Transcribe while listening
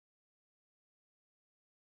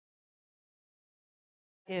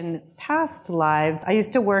In past lives, I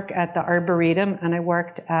used to work at the Arboretum and I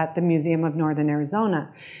worked at the Museum of Northern Arizona.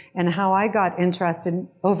 And how I got interested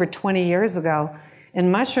over 20 years ago in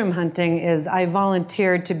mushroom hunting is I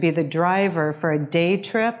volunteered to be the driver for a day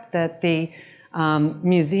trip that the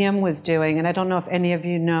museum was doing. And I don't know if any of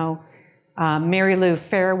you know Mary Lou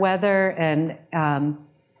Fairweather and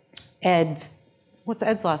what's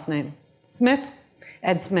Ed's last name? Smith?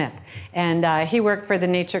 Ed Smith. And he worked for the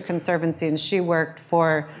Nature Conservancy and she worked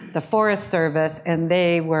for the Forest Service, and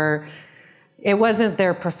it wasn't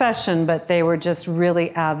their profession, but they were just really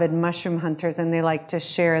avid mushroom hunters and they liked to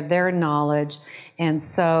share their knowledge. And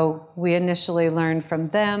so we initially learned from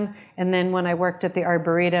them. And then when I worked at the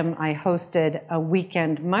Arboretum, I hosted a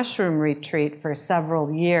weekend mushroom retreat for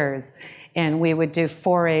several years. And we would do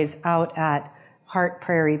forays out at Hart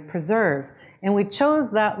Prairie Preserve. And we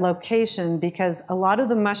chose that location because a lot of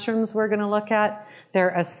the mushrooms we're going to look at,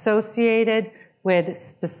 they're associated with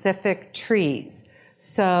specific trees.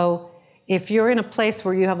 So if you're in a place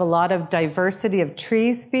where you have a lot of diversity of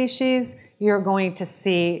tree species, you're going to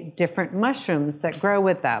see different mushrooms that grow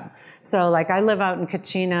with them. So like I live out in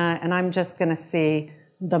Kachina, and I'm just going to see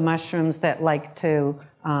the mushrooms that like to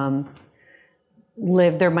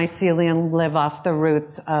their mycelium live off the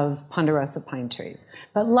roots of ponderosa pine trees.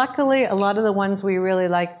 But luckily, a lot of the ones we really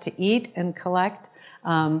like to eat and collect,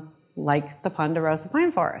 like the ponderosa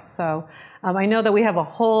pine forest. So I know that we have a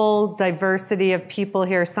whole diversity of people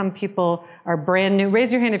here. Some people are brand new.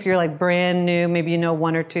 Raise your hand if you're like brand new, maybe you know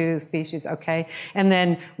one or two species, okay? And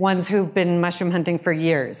then ones who've been mushroom hunting for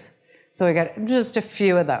years. So we got just a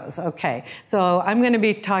few of those, okay. So I'm going to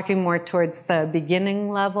be talking more towards the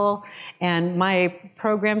beginning level, and my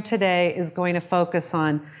program today is going to focus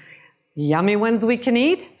on yummy ones we can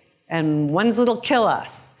eat and ones that'll kill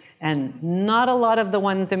us, and not a lot of the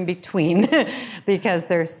ones in between because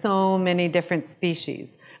there's so many different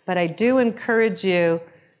species. But I do encourage you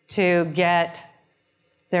to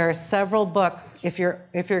there are several books. If you're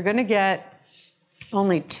going to get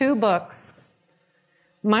only 2 books,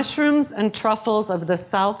 Mushrooms and Truffles of the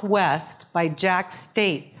Southwest by Jack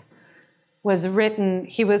States was written,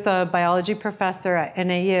 he was a biology professor at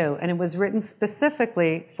NAU, and it was written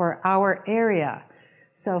specifically for our area.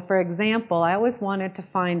 So for example, I always wanted to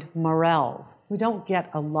find morels. We don't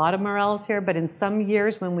get a lot of morels here, but in some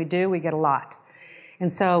years when we do, we get a lot.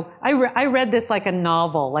 And so I read this like a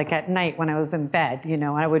novel, like at night when I was in bed, you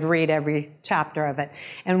know, I would read every chapter of it.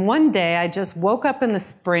 And one day I just woke up in the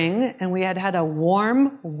spring and we had had a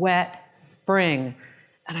warm, wet spring.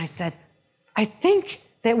 And I said, I think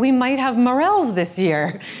that we might have morels this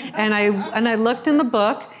year. And I looked in the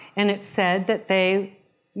book and it said that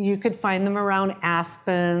you could find them around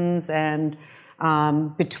aspens and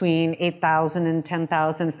between 8,000 and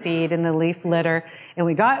 10,000 feet in the leaf litter. And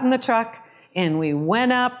we got in the truck and we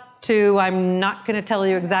went up to, I'm not going to tell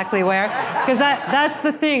you exactly where, because that's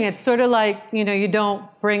the thing. It's sort of like, you know, you don't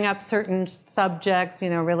bring up certain subjects, you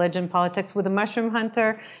know, religion, politics. With a mushroom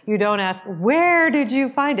hunter, you don't ask, where did you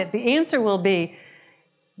find it? The answer will be,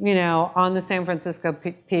 you know, on the San Francisco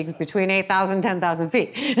peaks between 8,000 and 10,000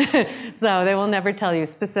 feet. So they will never tell you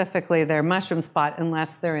specifically their mushroom spot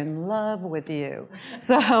unless they're in love with you.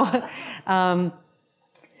 So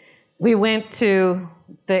we went to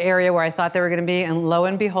the area where I thought they were going to be, and lo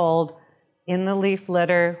and behold, in the leaf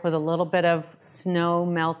litter with a little bit of snow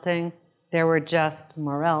melting, there were just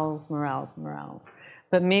morels, morels, morels.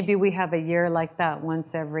 But maybe we have a year like that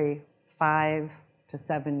once every 5 to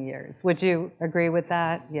 7 years. Would you agree with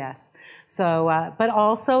that? Yes. So, but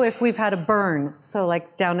also if we've had a burn, so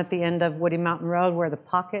like down at the end of Woody Mountain Road where the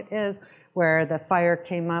pocket is, where the fire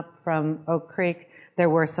came up from Oak Creek, there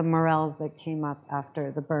were some morels that came up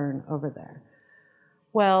after the burn over there.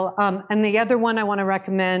 Well, and the other one I want to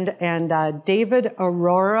recommend, and David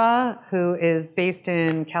Aurora, who is based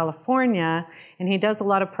in California, and he does a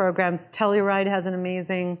lot of programs. Telluride has an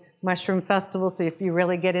amazing mushroom festival, so if you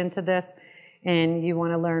really get into this and you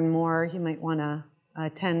want to learn more, you might want to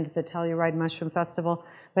attend the Telluride Mushroom Festival.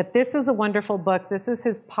 But this is a wonderful book. This is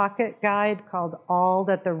his pocket guide called All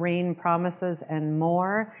That the Rain Promises and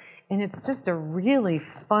More, and it's just a really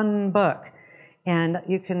fun book. And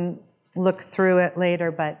you can look through it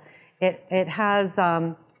later, but it has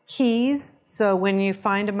keys. So when you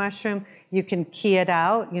find a mushroom, you can key it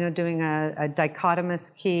out, you know, doing a dichotomous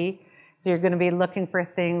key. So you're going to be looking for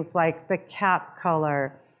things like the cap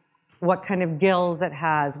color, what kind of gills it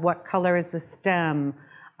has, what color is the stem,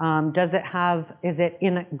 is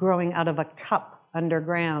it growing out of a cup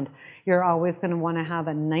underground? You're always going to want to have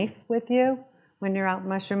a knife with you when you're out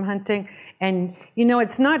mushroom hunting. And you know,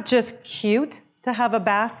 it's not just cute to have a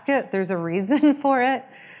basket. There's a reason for it.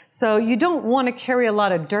 So you don't want to carry a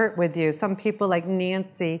lot of dirt with you. Some people, like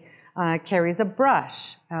Nancy, carries a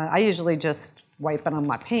brush. I usually just wipe it on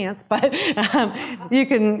my pants, but you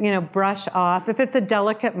can, brush off. If it's a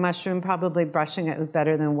delicate mushroom, probably brushing it is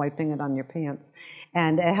better than wiping it on your pants.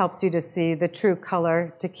 And it helps you to see the true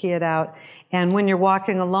color, to key it out. And when you're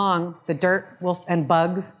walking along, the dirt and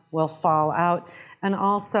bugs will fall out. And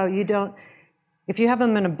also, if you have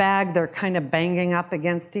them in a bag, they're kind of banging up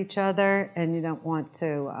against each other, and you don't want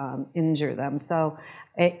to injure them. So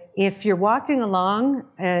if you're walking along,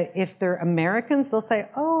 if they're Americans, they'll say,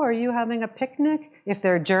 "Oh, are you having a picnic?" If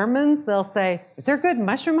they're Germans, they'll say, "Is there good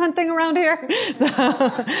mushroom hunting around here?"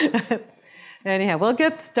 So anyhow, we'll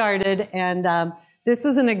get started. And this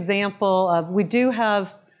is an example of, we do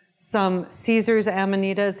have some Caesar's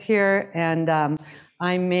amanitas here, and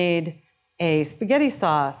I made a spaghetti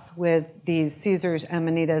sauce with these Caesar's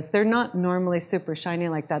amanitas. They're not normally super shiny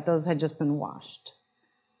like that. Those had just been washed.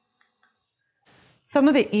 Some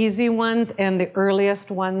of the easy ones and the earliest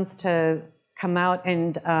ones to come out,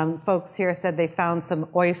 and folks here said they found some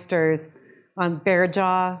oysters on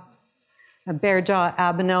bearjaw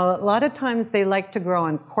abano. A lot of times they like to grow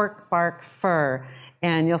on cork bark fir,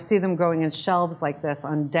 and you'll see them growing in shelves like this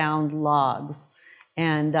on downed logs.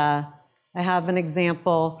 And I have an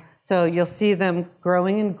example. So you'll see them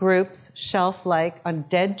growing in groups, shelf-like, on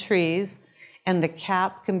dead trees, and the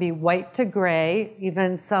cap can be white to gray.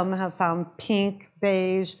 Even some have found pink,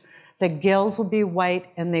 beige. The gills will be white,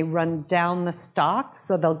 and they run down the stalk,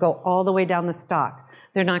 so they'll go all the way down the stalk.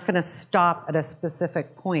 They're not going to stop at a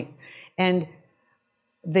specific point. And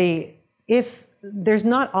if there's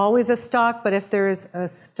not always a stalk, but if there's a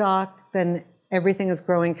stalk, then everything is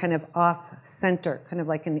growing kind of off-center, kind of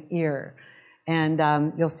like an ear.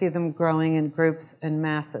 And you'll see them growing in groups and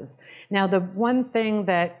masses. Now, the one thing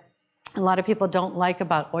that a lot of people don't like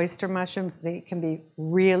about oyster mushrooms, they can be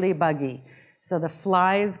really buggy. So the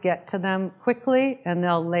flies get to them quickly, and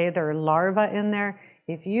they'll lay their larvae in there.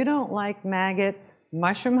 If you don't like maggots,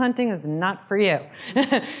 mushroom hunting is not for you.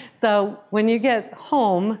 So when you get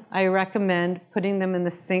home, I recommend putting them in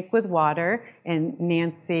the sink with water, and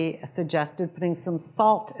Nancy suggested putting some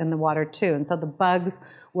salt in the water too. And so the bugs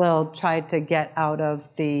will try to get out of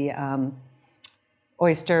the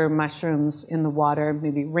oyster mushrooms in the water.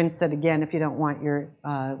 Maybe rinse it again if you don't want your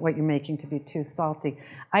what you're making to be too salty.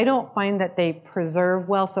 I don't find that they preserve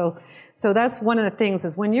well, so that's one of the things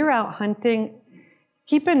is when you're out hunting,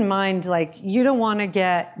 keep in mind, like, you don't want to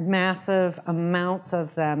get massive amounts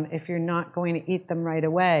of them if you're not going to eat them right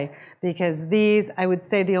away, because these, I would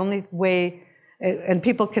say the only way, and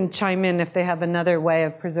people can chime in if they have another way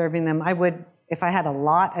of preserving them, I would, if I had a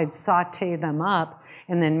lot, I'd saute them up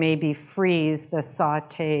and then maybe freeze the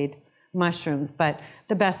sauteed mushrooms. But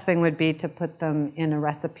the best thing would be to put them in a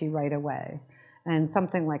recipe right away. And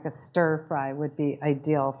something like a stir fry would be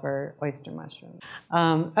ideal for oyster mushrooms.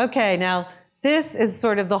 Okay, now this is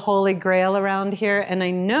sort of the holy grail around here. And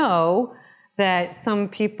I know that some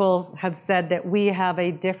people have said that we have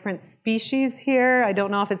a different species here. I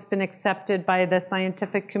don't know if it's been accepted by the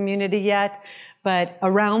scientific community yet, but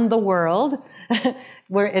around the world,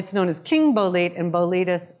 where it's known as king bolete and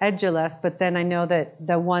Boletus edulis, but then I know that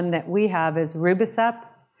the one that we have is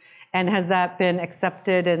rubiceps. And has that been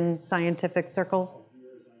accepted in scientific circles?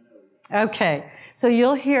 Okay, so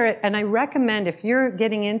you'll hear it, and I recommend if you're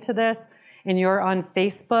getting into this and you're on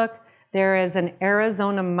Facebook, there is an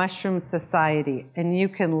Arizona Mushroom Society, and you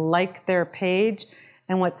can like their page.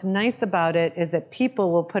 And what's nice about it is that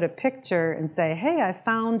people will put a picture and say, hey, I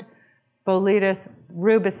found Boletus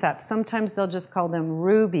rubiceps. Sometimes they'll just call them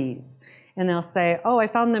rubies. And they'll say, oh, I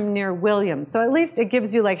found them near Williams. So at least it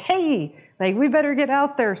gives you like, hey, like, we better get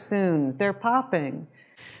out there soon. They're popping.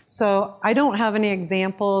 So I don't have any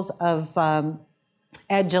examples of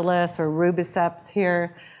edulis or rubiceps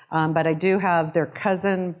here, but I do have their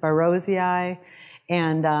cousin, Barosii.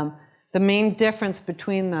 And the main difference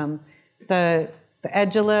between them, the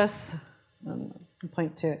edulis, I'll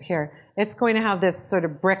point to it here, it's going to have this sort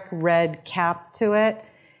of brick red cap to it.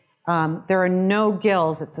 There are no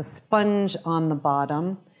gills. It's a sponge on the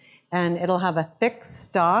bottom, and it'll have a thick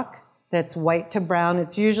stalk that's white to brown.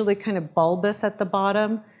 It's usually kind of bulbous at the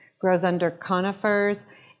bottom, grows under conifers,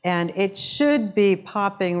 and it should be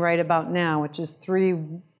popping right about now, which is 3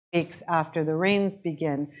 weeks after the rains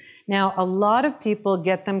begin. Now, a lot of people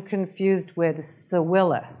get them confused with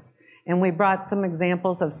Sewillis, and we brought some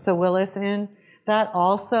examples of Sewillis in. That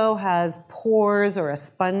also has pores or a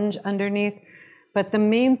sponge underneath. But the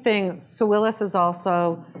main thing, Sewillis is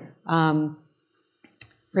also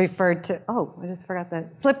referred to, oh, I just forgot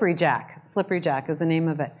that, slippery jack. Slippery jack is the name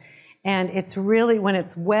of it. And it's really, when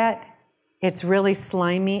it's wet, It's really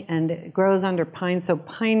slimy and it grows under pine, so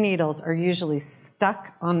pine needles are usually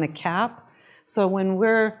stuck on the cap. So when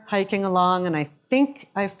we're hiking along and I think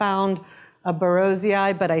I found a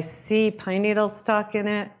Barosii, but I see pine needles stuck in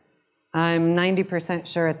it, I'm 90%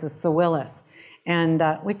 sure it's a Sewillis. And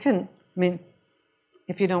we couldn't, I mean,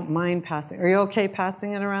 if you don't mind passing, are you okay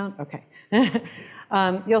passing it around? Okay.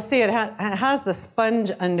 You'll see it has the sponge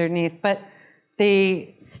underneath, but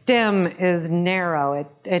the stem is narrow.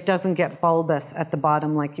 It doesn't get bulbous at the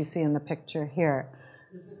bottom like you see in the picture here.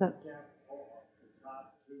 So,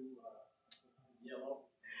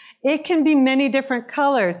 it can be many different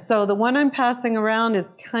colors. So the one I'm passing around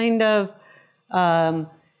is kind of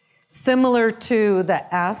similar to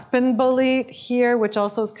the aspen bolete here, which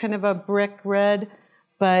also is kind of a brick red.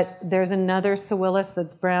 But there's another Sewillis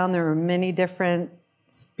that's brown. There are many different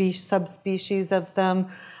subspecies of them.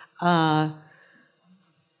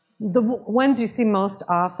 The ones you see most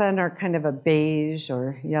often are kind of a beige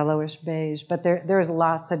or yellowish beige, but there's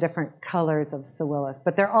lots of different colors of Sewillis,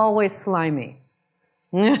 but they're always slimy.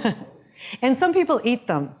 And some people eat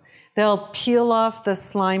them. They'll peel off the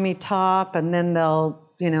slimy top and then they'll,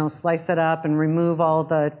 slice it up and remove all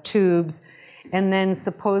the tubes. And then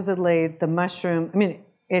supposedly the mushroom, I mean,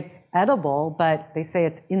 it's edible, but they say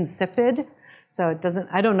it's insipid. So it doesn't,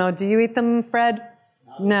 I don't know. Do you eat them, Fred?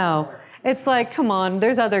 No. It's like, come on,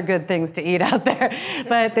 there's other good things to eat out there.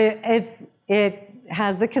 But it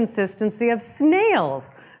has the consistency of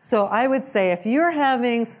snails. So I would say if you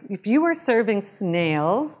were serving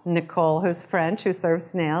snails, Nicole, who's French, who serves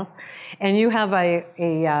snails, and you have a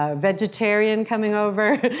vegetarian coming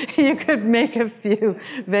over, you could make a few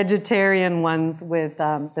vegetarian ones with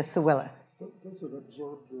the Sewillis. Does it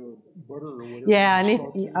absorb the butter or whatever?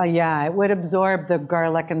 Yeah, yeah, it would absorb the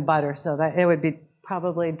garlic and butter, so that it would be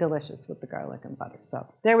probably delicious with the garlic and butter. So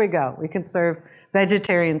there we go. We can serve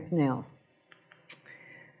vegetarian snails.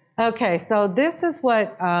 Okay, so this is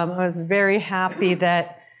what I was very happy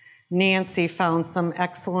that Nancy found some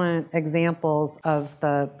excellent examples of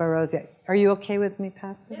the Barosii. Are you okay with me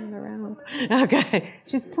passing it around? Okay.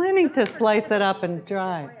 She's planning to slice it up and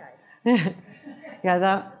dry.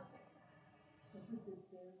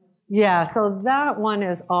 Yeah, so that one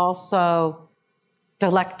is also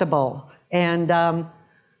delectable. And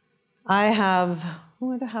I have,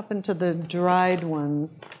 what happened to the dried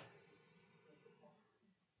ones?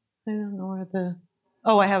 I don't know where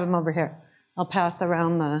oh, I have them over here. I'll pass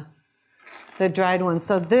around the dried ones.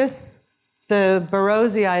 So the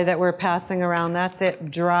Barosii that we're passing around, that's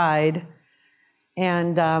it dried.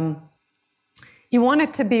 And you want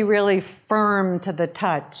it to be really firm to the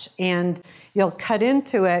touch. And you'll cut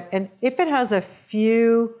into it. And if it has a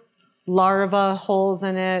few larva holes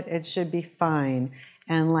in it, it should be fine.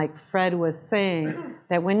 And like Fred was saying,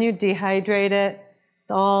 that when you dehydrate it,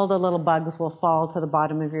 all the little bugs will fall to the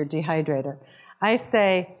bottom of your dehydrator. I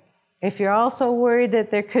say, if you're also worried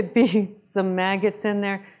that there could be some maggots in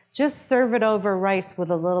there, just serve it over rice with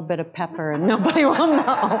a little bit of pepper and nobody will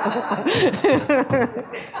know.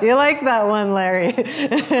 You like that one, Larry?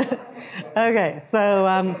 Okay,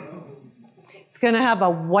 so it's going to have a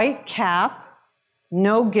white cap,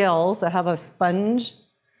 no gills that have a sponge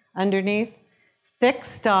underneath, thick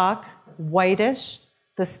stalk, whitish.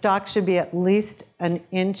 The stalk should be at least an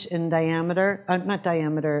inch in diameter, not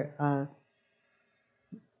diameter,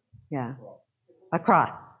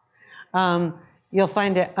 across. You'll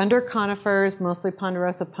find it under conifers, mostly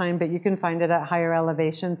ponderosa pine, but you can find it at higher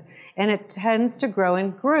elevations, and it tends to grow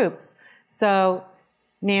in groups. So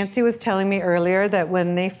Nancy was telling me earlier that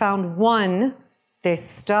when they found one, they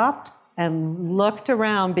stopped and looked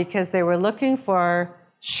around because they were looking for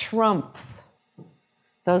shrumps.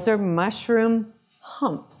 Those are mushroom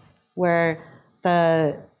humps where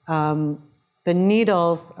the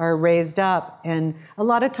needles are raised up, and a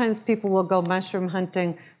lot of times people will go mushroom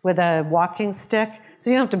hunting with a walking stick, so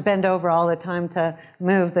you don't have to bend over all the time to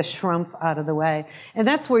move the shrump out of the way. And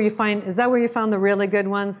that's where you find, is that where you found the really good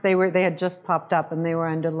ones? They had just popped up and they were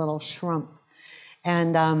under little shrump.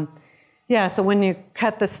 And yeah, so when you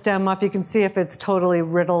cut the stem off, you can see if it's totally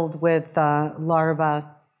riddled with larvae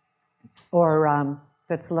or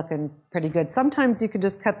if it's looking pretty good. Sometimes you can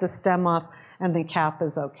just cut the stem off and the cap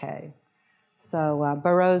is okay. So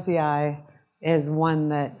Barosii is one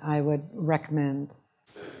that I would recommend.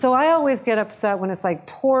 So I always get upset when it's like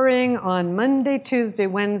pouring on Monday, Tuesday,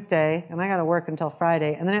 Wednesday, and I got to work until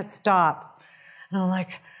Friday, and then it stops. And I'm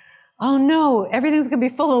like, oh no, everything's going to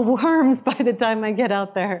be full of worms by the time I get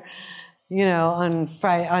out there, you know,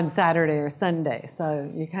 on Saturday or Sunday.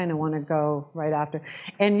 So you kind of want to go right after.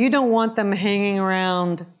 And you don't want them hanging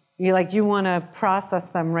around. You want to process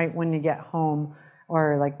them right when you get home,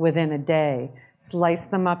 or like within a day. Slice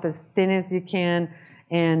them up as thin as you can,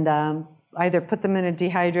 and either put them in a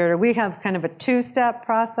dehydrator. We have kind of a two-step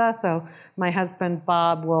process. So my husband,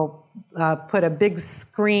 Bob, will put a big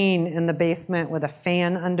screen in the basement with a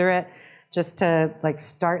fan under it just to like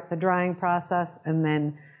start the drying process, and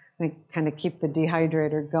then we kind of keep the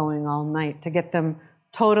dehydrator going all night to get them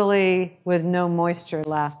totally with no moisture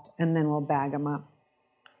left, and then we'll bag them up.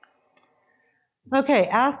 Okay,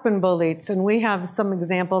 aspen boletes, and we have some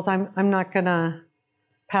examples. I'm not gonna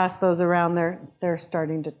pass those around. They're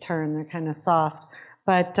starting to turn. They're kind of soft,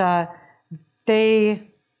 but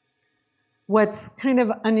what's kind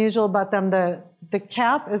of unusual about them, the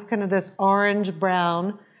cap is kind of this orange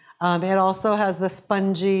brown. It also has the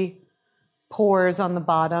spongy pores on the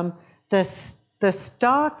bottom. The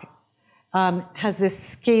stalk has this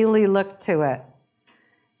scaly look to it,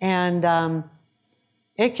 and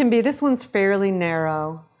it can be, this one's fairly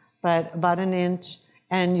narrow, but about an inch,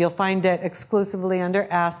 and you'll find it exclusively under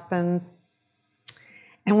aspens.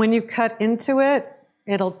 And when you cut into it,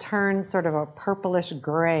 it'll turn sort of a purplish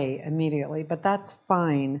gray immediately, but that's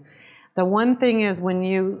fine. The one thing is when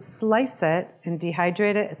you slice it and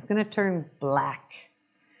dehydrate it, it's going to turn black.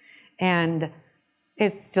 And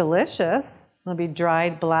it's delicious. It'll be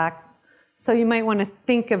dried black. So you might want to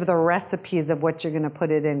think of the recipes of what you're going to put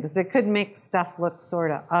it in, because it could make stuff look sort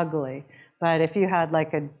of ugly. But if you had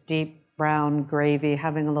like a deep brown gravy,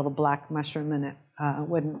 having a little black mushroom in it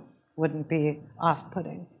wouldn't be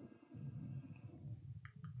off-putting.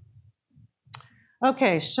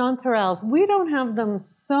 Okay, chanterelles. We don't have them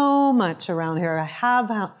so much around here. I have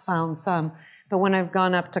found some, but when I've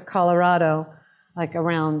gone up to Colorado, like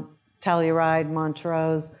around Telluride,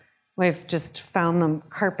 Montrose, we've just found them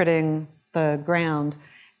carpeting the ground,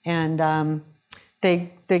 and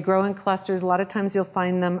they grow in clusters. A lot of times you'll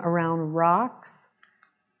find them around rocks,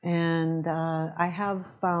 and I have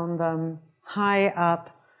found them high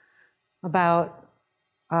up, about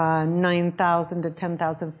 9,000 to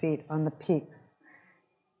 10,000 feet on the peaks.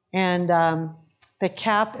 And the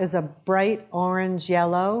cap is a bright orange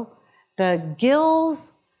yellow. The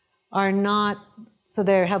gills are not, so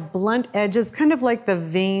they have blunt edges, kind of like the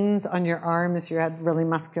veins on your arm if you had really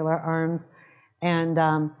muscular arms.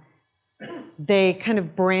 And they kind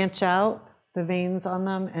of branch out, the veins on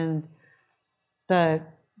them, and the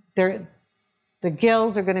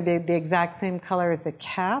gills are going to be the exact same color as the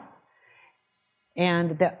cap.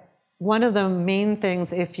 And one of the main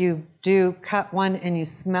things, if you do cut one and you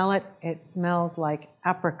smell it, it smells like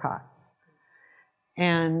apricots.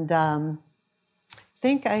 And I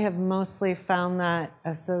think I have mostly found that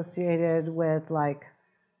associated with like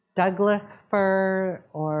Douglas fir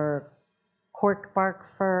or corkbark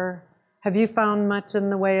fir. Have you found much in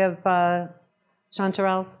the way of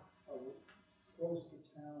chanterelles? Close to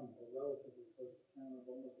town, or relatively close to town, I've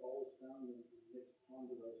almost always found them in mixed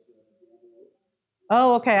ponderosa and gamble oak.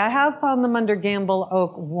 Oh, okay. I have found them under gamble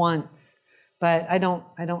oak once, but I don't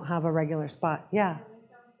have a regular spot. Yeah. We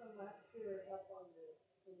found some last year up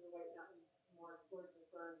in the White Mountains, more towards the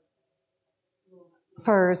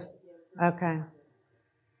Firs. Okay.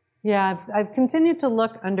 Yeah, I've continued to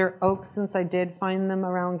look under oaks since I did find them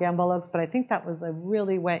around gamble oaks, but I think that was a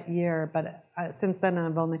really wet year. But since then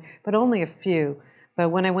I've only a few. But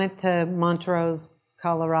when I went to Montrose,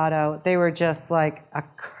 Colorado, they were just like a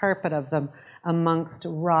carpet of them amongst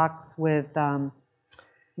rocks with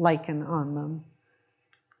lichen on them.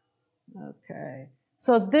 Okay,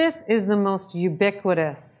 so this is the most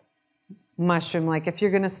ubiquitous mushroom. Like if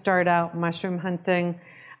you're going to start out mushroom hunting,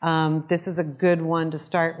 this is a good one to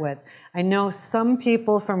start with. I know some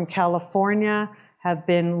people from California have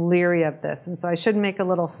been leery of this, and so I should make a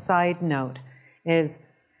little side note, is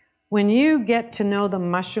when you get to know the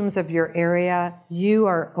mushrooms of your area, you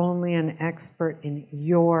are only an expert in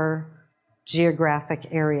your geographic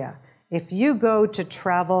area. If you go to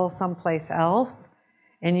travel someplace else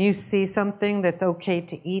and you see something that's okay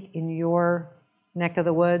to eat in your neck of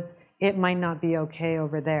the woods, it might not be okay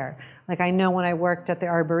over there. Like I know when I worked at the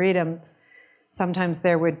Arboretum, sometimes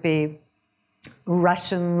there would be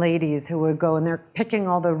Russian ladies who would go and they're picking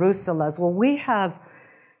all the russulas. Well, we have,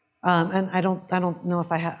 and I don't know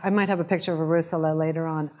if I might have a picture of a russula later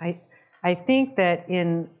on. I think that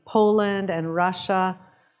in Poland and Russia,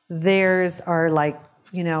 theirs are like,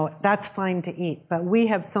 you know, that's fine to eat. But we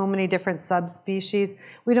have so many different subspecies.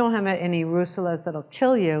 We don't have any russulas that'll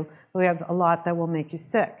kill you, but we have a lot that will make you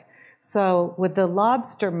sick. So with the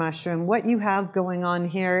lobster mushroom, what you have going on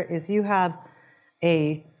here is you have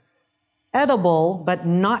a edible but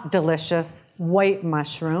not delicious white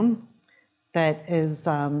mushroom that is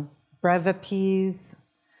brevipees.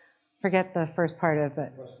 Forget the first part of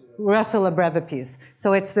it. Russula brevis.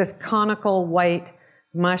 So it's this conical white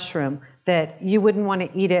mushroom that you wouldn't want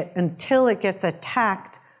to eat it until it gets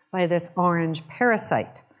attacked by this orange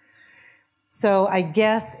parasite. So I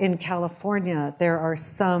guess in California there are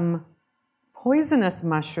some poisonous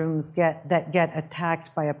mushrooms that get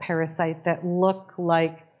attacked by a parasite that look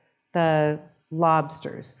like the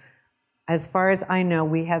lobsters. As far as I know,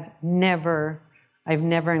 I've never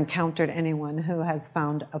encountered anyone who has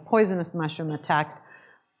found a poisonous mushroom attacked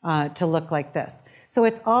to look like this. So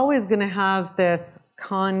it's always going to have this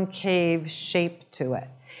concave shape to it.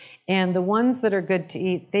 And the ones that are good to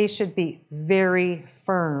eat, they should be very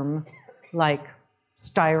firm, like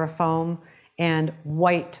styrofoam, and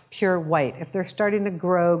white, pure white. If they're starting to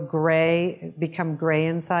grow gray, become gray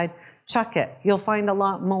inside, chuck it. You'll find a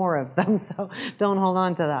lot more of them, so don't hold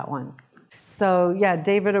on to that one. So yeah,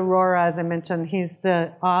 David Aurora, as I mentioned, he's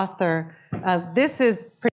the author. This is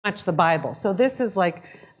pretty much the Bible. So this is like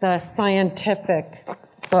the scientific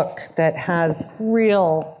book that has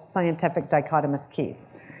real scientific dichotomous keys.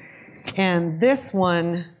 And this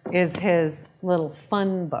one is his little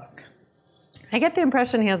fun book. I get the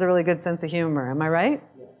impression he has a really good sense of humor. Am I right?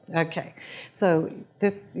 Yes. Okay. So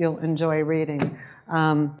this you'll enjoy reading.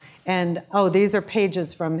 And oh, these are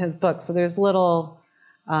pages from his book. So there's little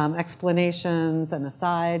explanations and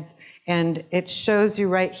asides. And it shows you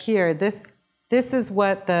right here, this is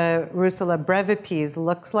what the Russula brevis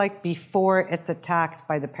looks like before it's attacked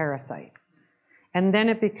by the parasite. And then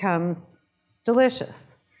it becomes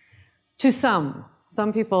delicious. To some.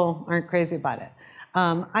 Some people aren't crazy about it.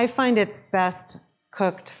 I find it's best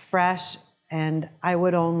cooked fresh, and I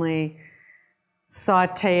would only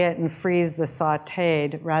saute it and freeze the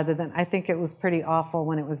sauteed rather than, I think it was pretty awful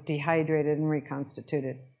when it was dehydrated and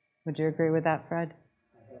reconstituted. Would you agree with that, Fred?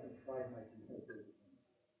 I haven't tried my dehydrated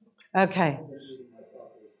ones. Okay.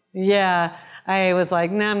 Yeah, I was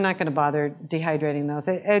like, no, I'm not going to bother dehydrating those.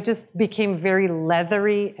 It just became very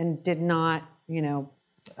leathery and did not,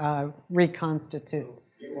 reconstitute.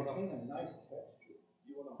 You want a nice texture.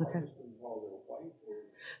 You want to harvest them while they're white?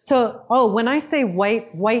 So, when I say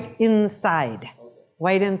white, white inside. Okay.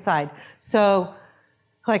 White inside. So,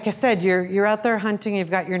 like I said, you're out there hunting, you've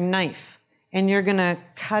got your knife, and you're going to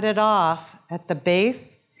cut it off at the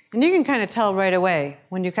base. And you can kind of tell right away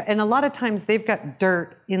when you cut, and a lot of times they've got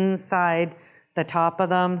dirt inside the top of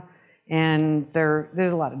them, and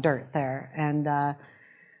there's a lot of dirt there. And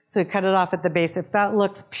so you cut it off at the base. If that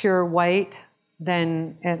looks pure white,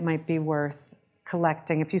 then it might be worth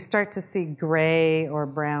collecting. If you start to see gray or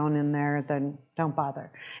brown in there, then don't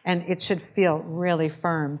bother. And it should feel really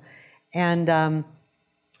firm. And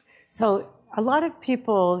so a lot of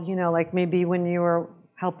people, like maybe when you were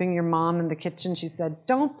helping your mom in the kitchen, she said,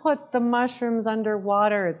 don't put the mushrooms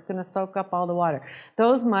underwater, it's going to soak up all the water.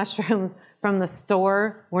 Those mushrooms from the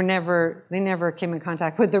store they never came in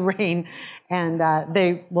contact with the rain, and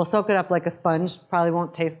they will soak it up like a sponge. Probably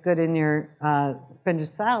won't taste good in your spinach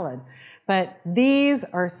salad. But these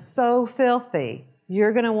are so filthy,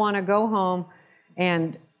 you're going to want to go home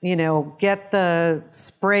and get the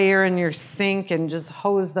sprayer in your sink and just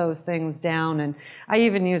hose those things down. And I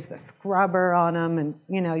even use the scrubber on them, and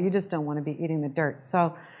you just don't want to be eating the dirt.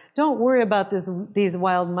 So don't worry about these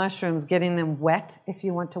wild mushrooms, getting them wet if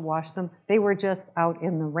you want to wash them. They were just out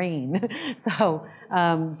in the rain. So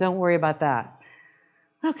don't worry about that.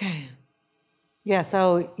 Okay. Yeah,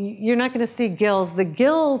 so you're not going to see gills. The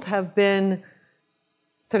gills have been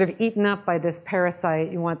sort of eaten up by this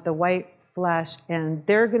parasite. You want the white flesh, and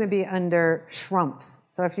they're going to be under shrumps.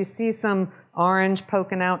 So if you see some orange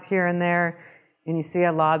poking out here and there, and you see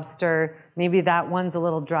a lobster, maybe that one's a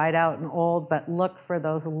little dried out and old, but look for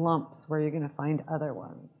those lumps where you're going to find other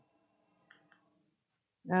ones.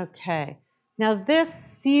 Okay, now this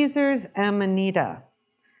Caesar's Amanita.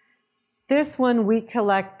 This one we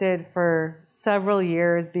collected for several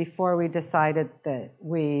years before we decided that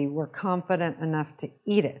we were confident enough to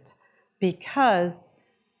eat it, because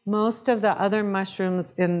most of the other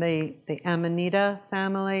mushrooms in the Amanita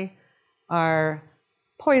family are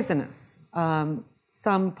poisonous.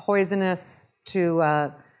 Some poisonous to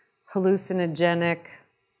a hallucinogenic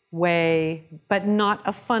way, but not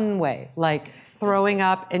a fun way, like throwing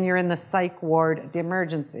up and you're in the psych ward at the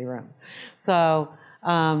emergency room. So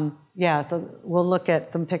yeah, so we'll look at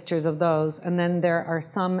some pictures of those. And then there are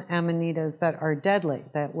some amanitas that are deadly,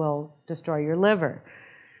 that will destroy your liver.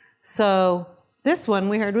 So this one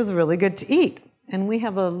we heard was really good to eat. And we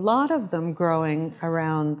have a lot of them growing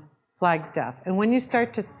around Flagstaff. And when you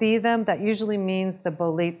start to see them, that usually means the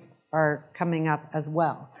boletes are coming up as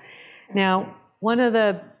well. Now, one of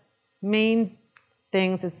the main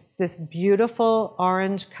things is this beautiful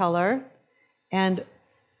orange color. And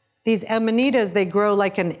these amanitas, they grow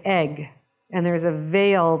like an egg, and there's a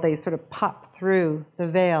veil, they sort of pop through the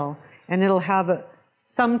veil, and it'll have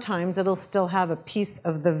sometimes it'll still have a piece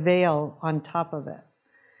of the veil on top of it.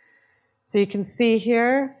 So you can see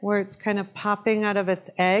here where it's kind of popping out of its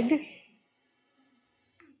egg.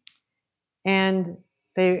 And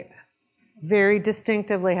they very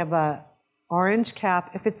distinctively have a orange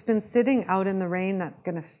cap. If it's been sitting out in the rain, that's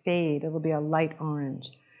going to fade. It'll be a light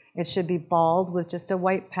orange. It should be bald with just a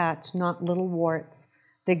white patch, not little warts.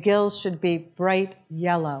 The gills should be bright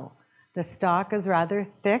yellow. The stalk is rather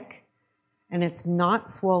thick, and it's not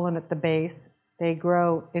swollen at the base. They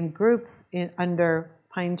grow in groups under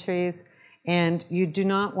pine trees, and you do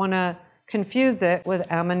not want to confuse it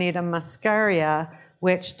with Amanita muscaria,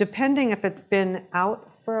 which, depending if it's been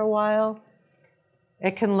out for a while,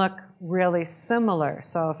 it can look really similar.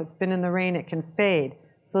 So if it's been in the rain, it can fade.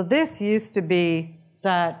 So this used to be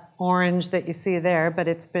that orange that you see there, but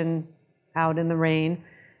it's been out in the rain.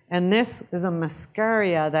 And this is a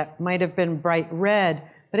muscaria that might have been bright red,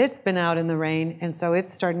 but it's been out in the rain, and so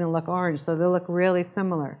it's starting to look orange. So they look really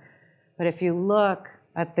similar. But if you look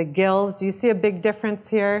at the gills, do you see a big difference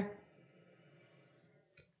here?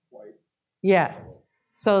 White. Yes.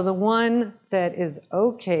 So the one that is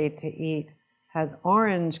okay to eat has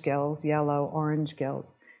orange gills, yellow orange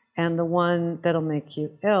gills. And the one that'll make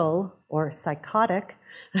you ill or psychotic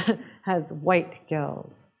has white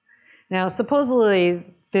gills. Now, supposedly,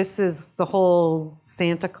 this is the whole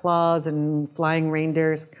Santa Claus and flying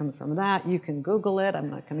reindeers come from that. You can Google it. I'm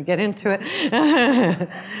not going to get into it.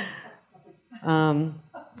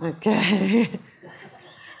 Okay.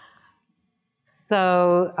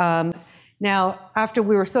 So now, after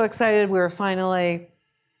we were so excited, we were finally,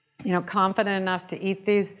 confident enough to eat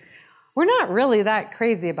these. We're not really that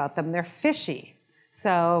crazy about them. They're fishy.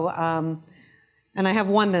 So, and I have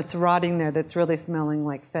one that's rotting there that's really smelling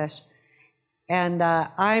like fish. And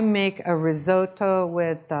I make a risotto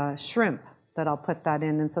with shrimp that I'll put that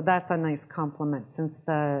in. And so that's a nice complement since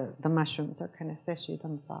the mushrooms are kind of fishy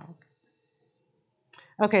themselves.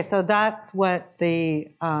 Okay, so that's what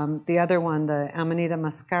the other one, the Amanita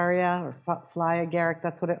muscaria or fly agaric,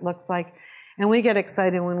 that's what it looks like. And we get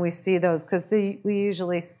excited when we see those because we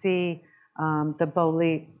usually see the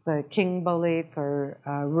boletes, the king boletes or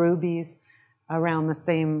rubies around the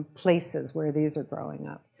same places where these are growing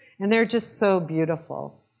up. And they're just so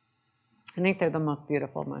beautiful. I think they're the most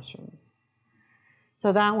beautiful mushrooms.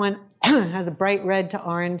 So that one has a bright red to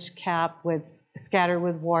orange cap scattered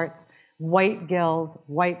with warts, white gills,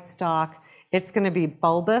 white stalk. It's going to be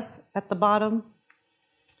bulbous at the bottom.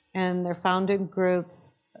 And they're found in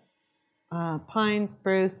groups, pine,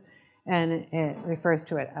 spruce, and it refers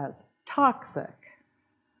to it as toxic.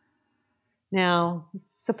 Now,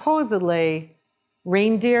 supposedly,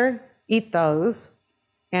 reindeer eat those.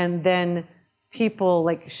 And then people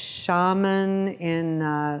like shaman in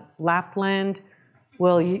Lapland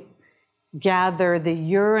will gather the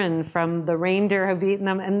urine from the reindeer who've eaten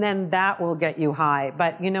them, and then that will get you high.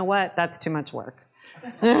 But you know what? That's too much work.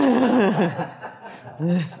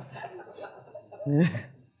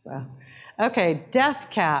 Okay, death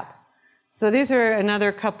cap. So these are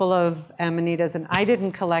another couple of amanitas, and I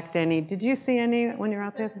didn't collect any. Did you see any when you're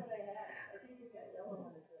out there?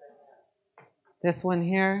 This one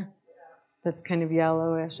here, that's kind of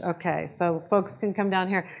yellowish. Okay, so folks can come down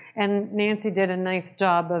here. And Nancy did a nice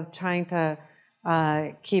job of trying to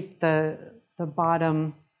keep the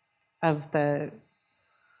bottom of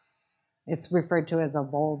it's referred to as a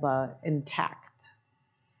vulva, intact.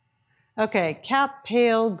 Okay, cap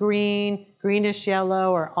pale green, greenish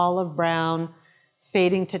yellow, or olive brown,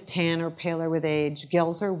 fading to tan or paler with age.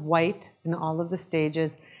 Gills are white in all of the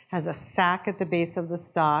stages, has a sac at the base of the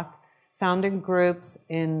stalk, found in groups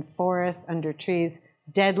in forests, under trees,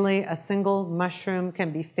 deadly. A single mushroom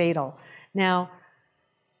can be fatal. Now,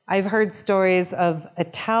 I've heard stories of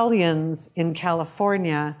Italians in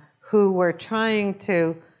California who were trying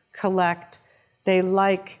to collect, they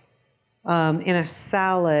like in a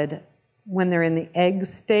salad, when they're in the egg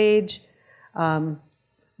stage, I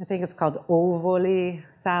think it's called ovoli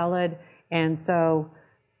salad, and so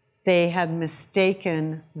they have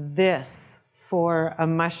mistaken this for a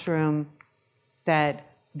mushroom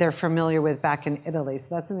that they're familiar with back in Italy.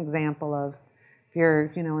 So that's an example of, if you're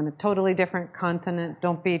in a totally different continent,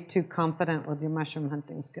 don't be too confident with your mushroom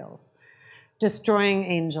hunting skills. Destroying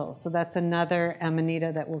angel. So that's another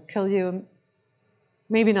amanita that will kill you.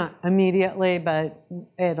 Maybe not immediately, but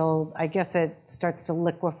I guess it starts to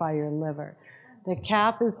liquefy your liver. The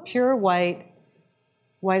cap is pure white,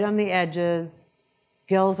 white on the edges.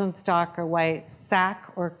 Gills and stalk are white,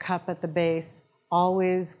 sac or cup at the base,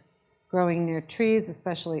 always growing near trees,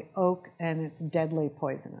 especially oak, and it's deadly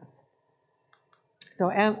poisonous.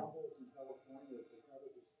 So, Apples in California, they have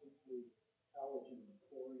a distinctly allergen,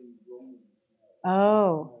 chlorine, bromine smell.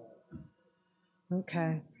 oh,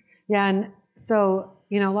 okay. Yeah, and so,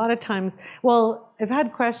 you know, a lot of times, well, I've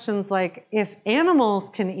had questions like, if animals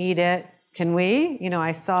can eat it, can we? You know,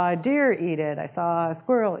 I saw a deer eat it. I saw a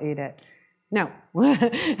squirrel eat it. No,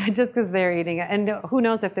 just because they're eating it. And who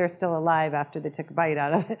knows if they're still alive after they took a bite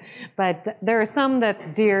out of it. But there are some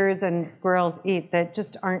that deers and squirrels eat that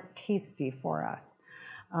just aren't tasty for us.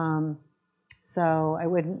 So I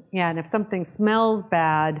wouldn't, yeah, and if something smells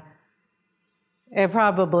bad, it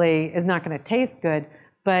probably is not going to taste good.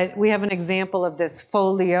 But we have an example of this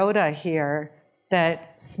Pholiota here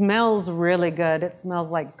that smells really good. It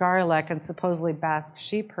smells like garlic, and supposedly Basque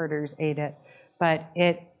sheep herders ate it. But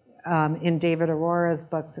it, in David Aurora's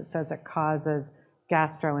books, it says it causes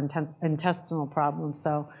gastrointestinal problems.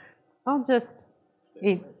 So I'll just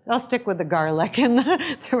eat, I'll stick with the garlic and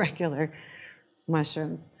the regular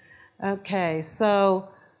mushrooms. Okay, so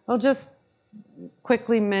I'll just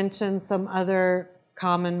quickly mention some other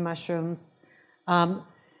common mushrooms.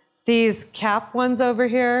 These cap ones over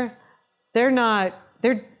here,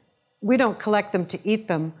 we don't collect them to eat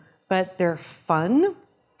them, but they're fun,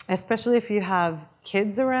 especially if you have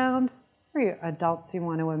kids around or adults you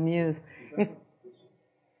want to amuse.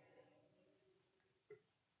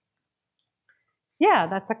 Yeah,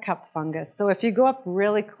 that's a cup fungus. So if you go up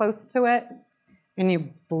really close to it and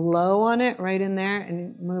you blow on it right in there and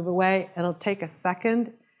you move away, it'll take a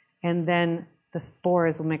second, and then the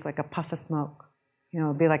spores will make like a puff of smoke. You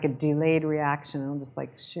know, it'll be like a delayed reaction. It'll just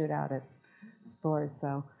like shoot out its spores.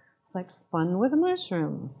 So it's like fun with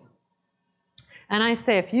mushrooms. And I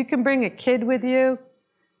say, if you can bring a kid with you,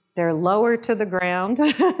 they're lower to the ground,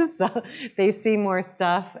 so they see more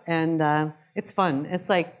stuff, and it's fun. It's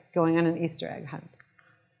like going on an Easter egg hunt.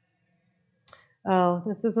 Oh,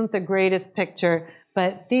 this isn't the greatest picture,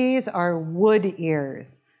 but these are wood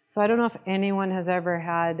ears. So I don't know if anyone has ever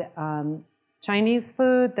had Chinese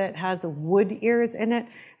food that has wood ears in it.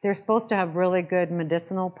 They're supposed to have really good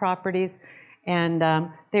medicinal properties, and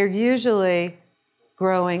they're usually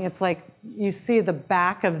growing. It's like you see the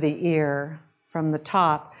back of the ear from the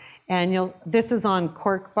top, and this is on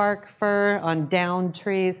corkbark fir, on downed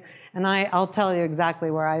trees, and I'll tell you exactly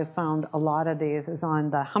where I found a lot of these is on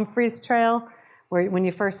the Humphreys Trail, where when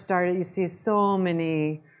you first started, you see so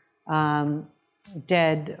many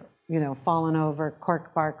dead, fallen over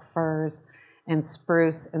corkbark firs and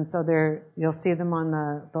spruce, and so you'll see them on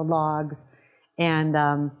the logs,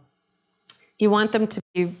 and you want them to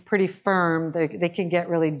be pretty firm. They can get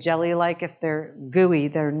really jelly-like if they're gooey.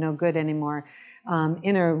 They're no good anymore.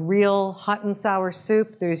 In a real hot and sour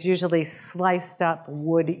soup, there's usually sliced up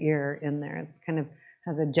wood ear in there. It's kind of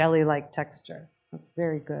has a jelly-like texture. That's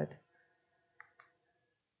very good.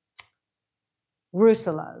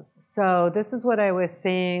 Russulas. So this is what I was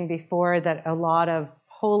saying before, that a lot of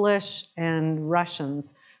Polish and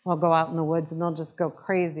Russians will go out in the woods and they'll just go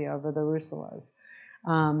crazy over the russulas.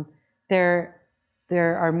 There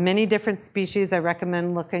are many different species. I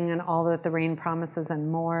recommend looking at All That the Rain Promises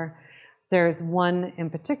and more. There's one in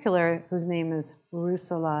particular whose name is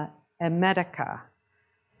Russula emetica.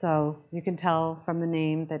 So you can tell from the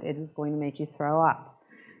name that it is going to make you throw up.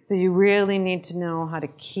 So you really need to know how to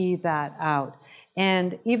key that out.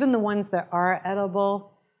 And even the ones that are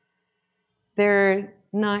edible, they're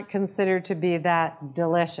not considered to be that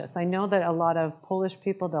delicious. I know that a lot of Polish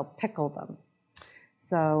people, they'll pickle them.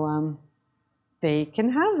 So they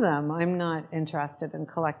can have them. I'm not interested in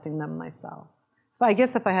collecting them myself. But I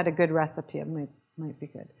guess if I had a good recipe, it might be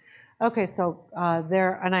good. Okay, so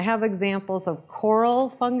and I have examples of coral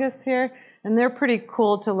fungus here, and they're pretty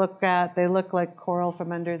cool to look at. They look like coral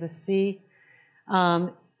from under the sea.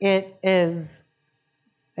 It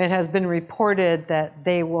has been reported that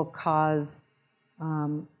they will cause,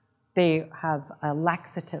 they have a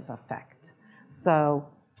laxative effect. So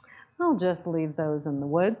I'll just leave those in the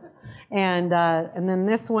woods. And then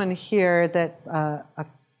this one here that's a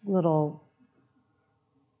little,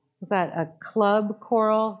 is that a club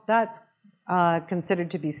coral? That's considered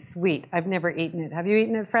to be sweet. I've never eaten it. Have you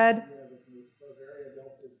eaten it, Fred?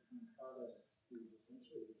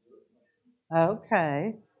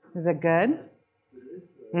 Okay. Is it good?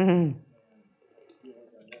 Mm-hmm.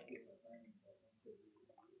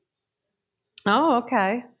 Oh,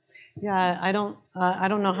 okay. Yeah, I don't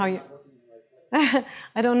know how you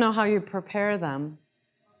I don't know how you prepare them.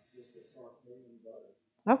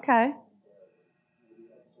 Okay.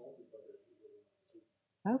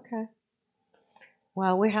 Okay.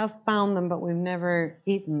 Well, we have found them, but we've never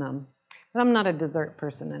eaten them. But I'm not a dessert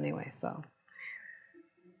person anyway, so.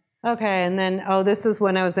 Okay, and then, oh, this is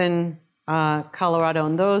when I was in Colorado,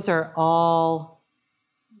 and those are all,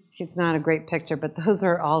 it's not a great picture, but those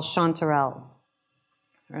are all chanterelles.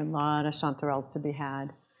 There are a lot of chanterelles to be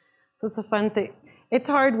had. So it's a fun thing. It's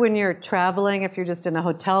hard when you're traveling, if you're just in a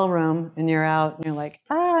hotel room and you're out and you're like,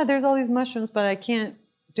 there's all these mushrooms, but I can't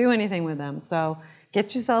do anything with them. So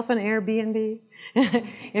get yourself an Airbnb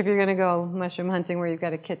if you're going to go mushroom hunting where you've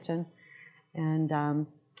got a kitchen. And,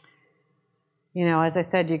 you know, as I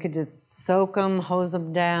said, you could just soak them, hose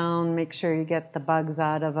them down, make sure you get the bugs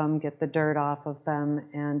out of them, get the dirt off of them.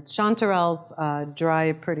 And chanterelles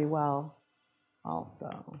dry pretty well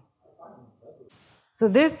also. So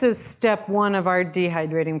this is step one of our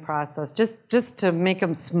dehydrating process, just to make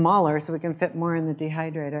them smaller so we can fit more in the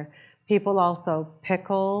dehydrator. People also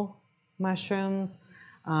pickle mushrooms.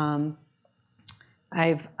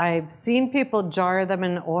 I've seen people jar them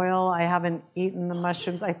in oil. I haven't eaten the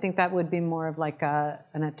mushrooms. I think that would be more of like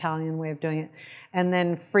an Italian way of doing it. And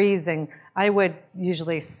then freezing. I would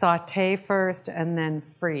usually saute first and then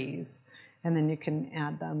freeze. And then you can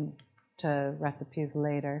add them to recipes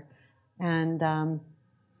later. And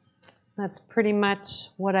that's pretty much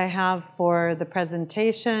what I have for the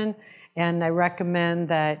presentation. And I recommend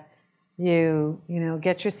that you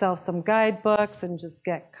get yourself some guidebooks and just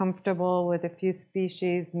get comfortable with a few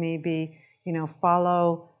species. Maybe,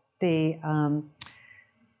 follow the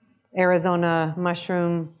Arizona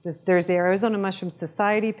Mushroom. There's the Arizona Mushroom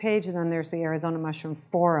Society page, and then there's the Arizona Mushroom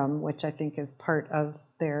Forum, which I think is part of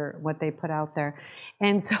what they put out there.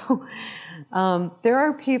 And so there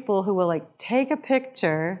are people who will like take a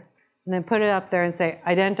picture and then put it up there and say,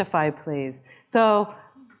 identify, please. So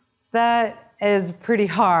that is pretty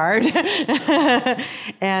hard.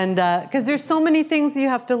 And because there's so many things you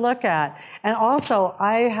have to look at. And also,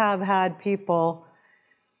 I have had people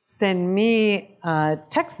send me a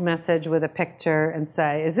text message with a picture and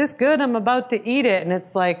say, is this good? I'm about to eat it. And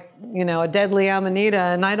it's like, a deadly amanita,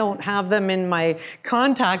 and I don't have them in my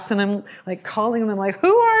contacts, and I'm like calling them like,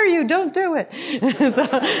 who are you? Don't do it.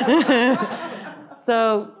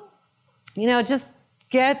 So, just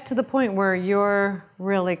get to the point where you're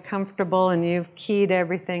really comfortable and you've keyed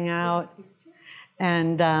everything out,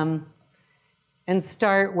 and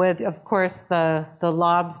start with, of course, the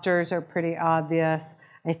lobsters are pretty obvious.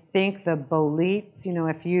 I think the boletes,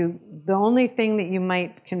 the only thing that you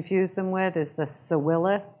might confuse them with is the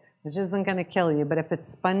Sewillis, which isn't going to kill you, but if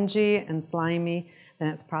it's spongy and slimy, then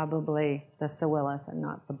it's probably the Sewillis and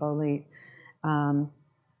not the bolete. And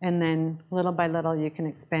then little by little, you can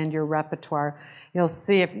expand your repertoire. You'll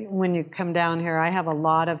see when you come down here, I have a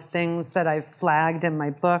lot of things that I've flagged in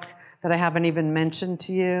my book that I haven't even mentioned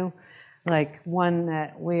to you. Like one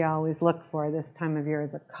that we always look for this time of year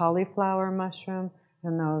is a cauliflower mushroom,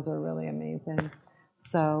 and those are really amazing.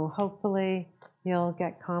 So hopefully you'll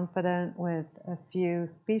get confident with a few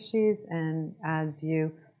species, and as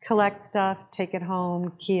you collect stuff, take it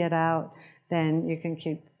home, key it out, then you can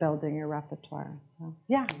keep building your repertoire. So,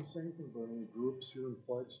 yeah. Can you say anything about any groups here in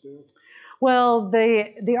Flagstaff? Well,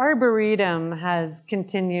 the Arboretum has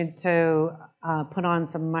continued to put on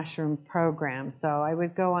some mushroom programs. So I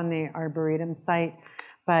would go on the Arboretum site,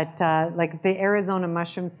 but like the Arizona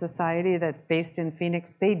Mushroom Society that's based in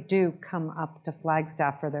Phoenix, they do come up to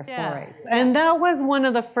Flagstaff for their forays. And that was one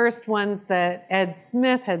of the first ones that Ed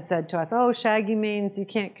Smith had said to us, oh, shaggy manes, you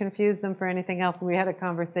can't confuse them for anything else. We had a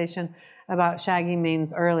conversation about shaggy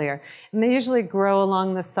manes earlier. And they usually grow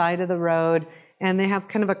along the side of the road, and they have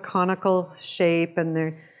kind of a conical shape, and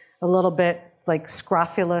they're a little bit like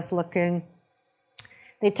scrofulous looking.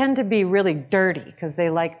 They tend to be really dirty because they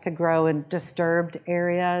like to grow in disturbed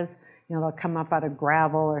areas. They'll come up out of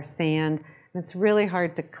gravel or sand, and it's really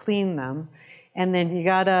hard to clean them. And then you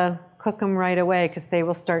gotta cook them right away because they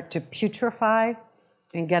will start to putrefy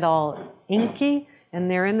and get all inky, and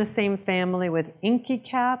they're in the same family with inky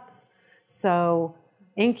caps. So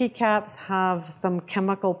inky caps have some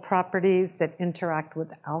chemical properties that interact with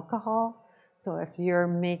alcohol. So if you're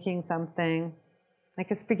making something like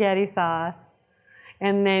a spaghetti sauce,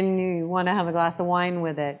 and then you want to have a glass of wine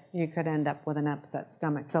with it, you could end up with an upset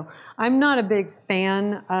stomach. So I'm not a big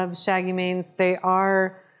fan of shaggy manes. They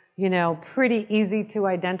are, pretty easy to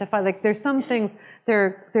identify. Like there's some things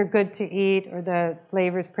they're good to eat, or the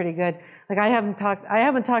flavor's pretty good. Like I haven't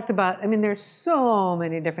talked about, there's so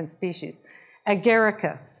many different species.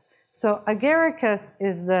 Agaricus. So agaricus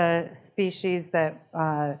is the species that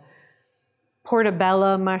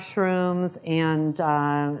portobello mushrooms and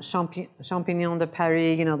champignon de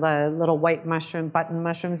Paris, the little white mushroom, button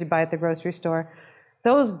mushrooms you buy at the grocery store,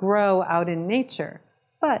 those grow out in nature.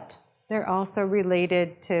 But they're also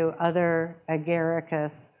related to other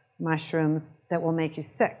agaricus mushrooms that will make you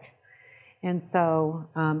sick. And so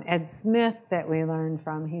Ed Smith, that we learned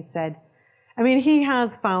from, he said, I mean, he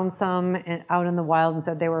has found some out in the wild and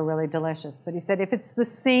said they were really delicious. But he said, if it's the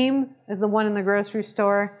same as the one in the grocery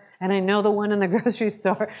store, and I know the one in the grocery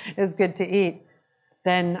store is good to eat,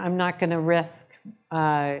 then I'm not going to risk,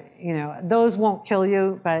 those won't kill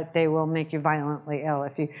you, but they will make you violently ill.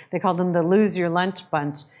 They call them the lose your lunch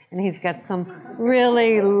bunch, and he's got some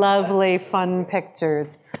really lovely, fun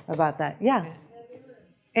pictures about that. Yeah.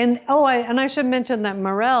 And I should mention that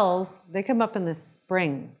morels, they come up in the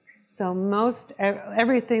spring. So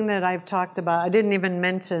everything that I've talked about, I didn't even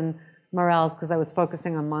mention morels because I was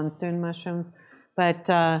focusing on monsoon mushrooms, but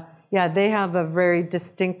they have a very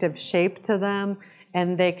distinctive shape to them,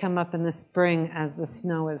 and they come up in the spring as the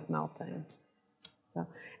snow is melting. So,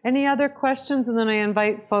 any other questions? And then I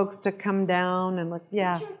invite folks to come down and look.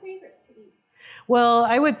 Yeah. What's your favorite to eat? Well,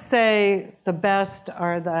 I would say the best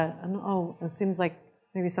are it seems like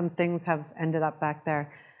maybe some things have ended up back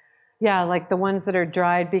there. Yeah, like the ones that are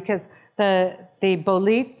dried, because the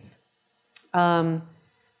boletes, the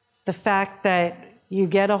fact that you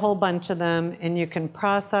get a whole bunch of them and you can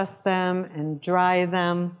process them and dry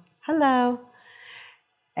them,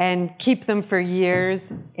 and keep them for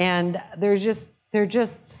years, and they're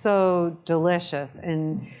just so delicious.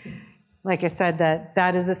 And like I said,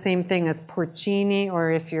 that is the same thing as porcini, or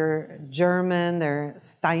if you're German, they're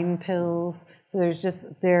Steinpils. So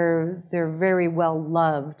they're very well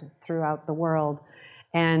loved throughout the world.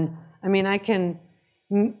 And I mean, I can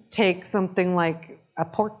take something like a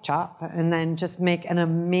pork chop and then just make an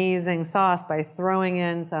amazing sauce by throwing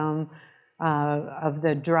in some of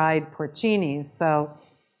the dried porcinis. So,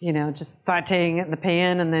 just sauteing it in the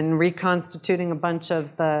pan and then reconstituting a bunch of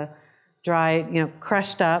the dried,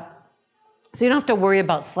 crushed up. So you don't have to worry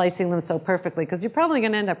about slicing them so perfectly, because you're probably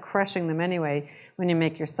going to end up crushing them anyway when you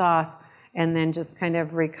make your sauce, and then just kind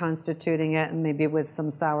of reconstituting it, and maybe with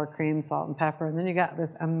some sour cream, salt, and pepper. And then you got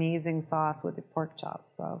this amazing sauce with the pork chop.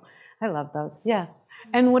 So I love those. Yes.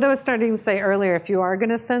 And what I was starting to say earlier, if you are going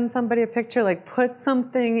to send somebody a picture, like put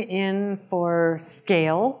something in for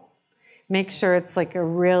scale. Make sure it's like a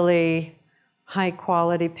really high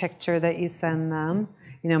quality picture that you send them.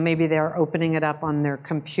 Maybe they're opening it up on their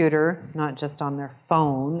computer, not just on their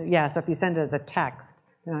phone. Yeah, so if you send it as a text,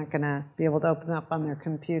 they're not going to be able to open it up on their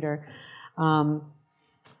computer.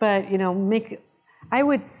 But, I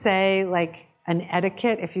would say like an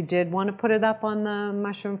etiquette, if you did want to put it up on the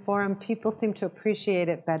mushroom forum, people seem to appreciate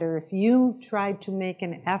it better if you tried to make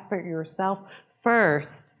an effort yourself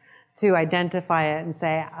first to identify it and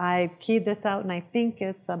say, I keyed this out and I think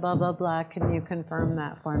it's a blah, blah, blah. Can you confirm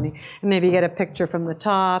that for me? And maybe get a picture from the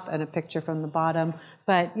top and a picture from the bottom.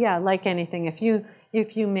 But yeah, like anything, if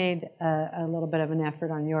you made a little bit of an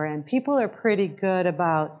effort on your end, people are pretty good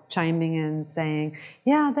about chiming in, saying,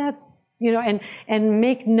 yeah, that's, and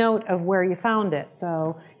make note of where you found it.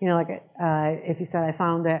 So, if you said I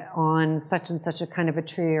found it on such and such a kind of a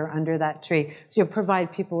tree or under that tree, so you'll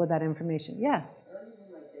provide people with that information. Yes.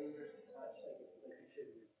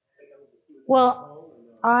 Well,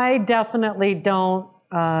 I definitely don't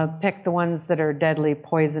pick the ones that are deadly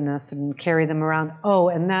poisonous and carry them around. Oh,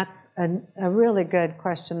 and that's a really good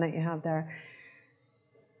question that you have there.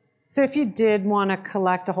 So if you did want to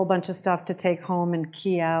collect a whole bunch of stuff to take home and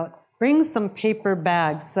key out, bring some paper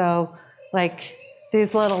bags. So like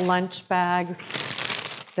these little lunch bags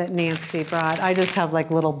that Nancy brought. I just have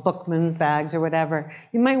like little Bookman's bags or whatever.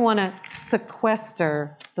 You might want to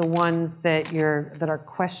sequester the ones that are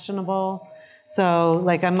questionable. So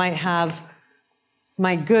like I might have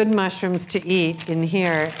my good mushrooms to eat in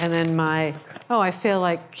here, and then I feel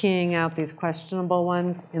like keying out these questionable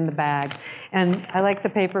ones in the bag. And I like the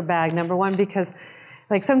paper bag, number one, because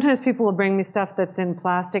like sometimes people will bring me stuff that's in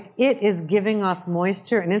plastic. It is giving off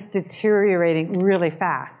moisture and it's deteriorating really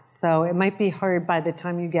fast. So it might be hard by the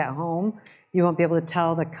time you get home. You won't be able to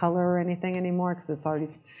tell the color or anything anymore because it's already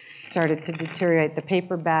started to deteriorate. The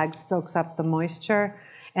paper bag soaks up the moisture.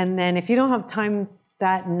 And then if you don't have time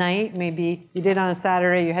that night, maybe you did on a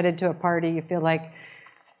Saturday, you headed to a party, you feel like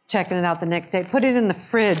checking it out the next day, put it in the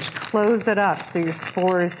fridge, close it up so your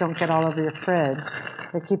spores don't get all over your fridge.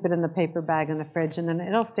 Or keep it in the paper bag in the fridge, and then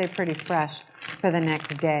it'll stay pretty fresh for the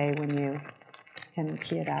next day when you can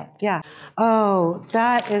key it out. Yeah. Oh,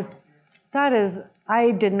 that is,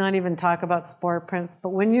 I did not even talk about spore prints, but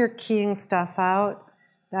when you're keying stuff out,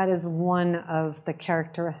 that is one of the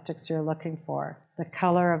characteristics you're looking for, the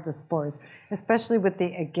color of the spores, especially with the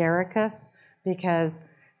agaricus, because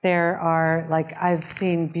there are, like, I've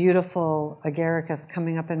seen beautiful agaricus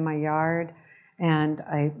coming up in my yard, and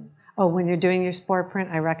Oh, when you're doing your spore print,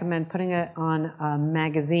 I recommend putting it on a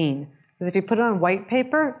magazine. Because if you put it on white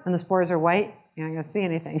paper and the spores are white, you're not going to see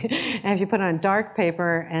anything. And if you put it on dark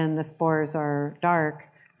paper and the spores are dark,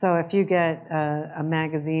 so if you get a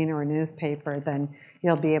magazine or a newspaper, then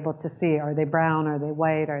you'll be able to see, are they brown, are they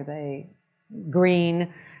white, are they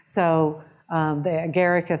green? So the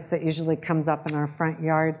agaricus that usually comes up in our front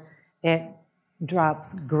yard, it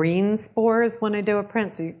drops green spores when I do a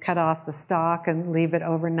print. So you cut off the stalk and leave it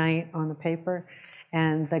overnight on the paper.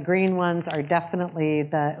 And the green ones are definitely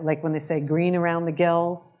like when they say green around the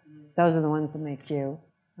gills, those are the ones that make you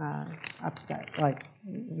upset, like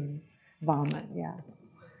vomit, yeah.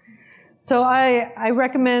 So I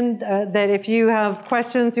recommend that if you have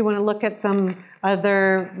questions, you want to look at some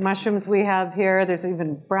other mushrooms we have here. There's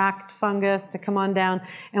even bract fungus to come on down.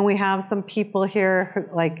 And we have some people here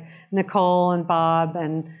like Nicole and Bob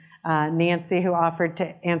and Nancy who offered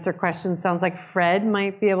to answer questions. Sounds like Fred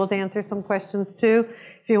might be able to answer some questions too.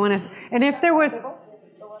 If you want to, and if there was,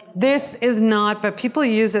 this is not, but people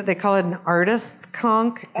use it, they call it an artist's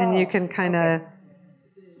conch, and you can kind of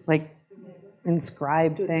like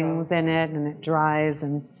inscribe things in it, and it dries,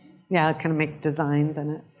 and yeah, kind of make designs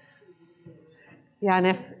in it. Yeah,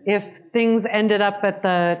 and if things ended up at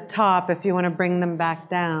the top, if you want to bring them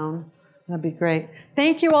back down, that'd be great.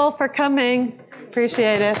 Thank you all for coming.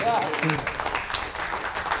 Appreciate it.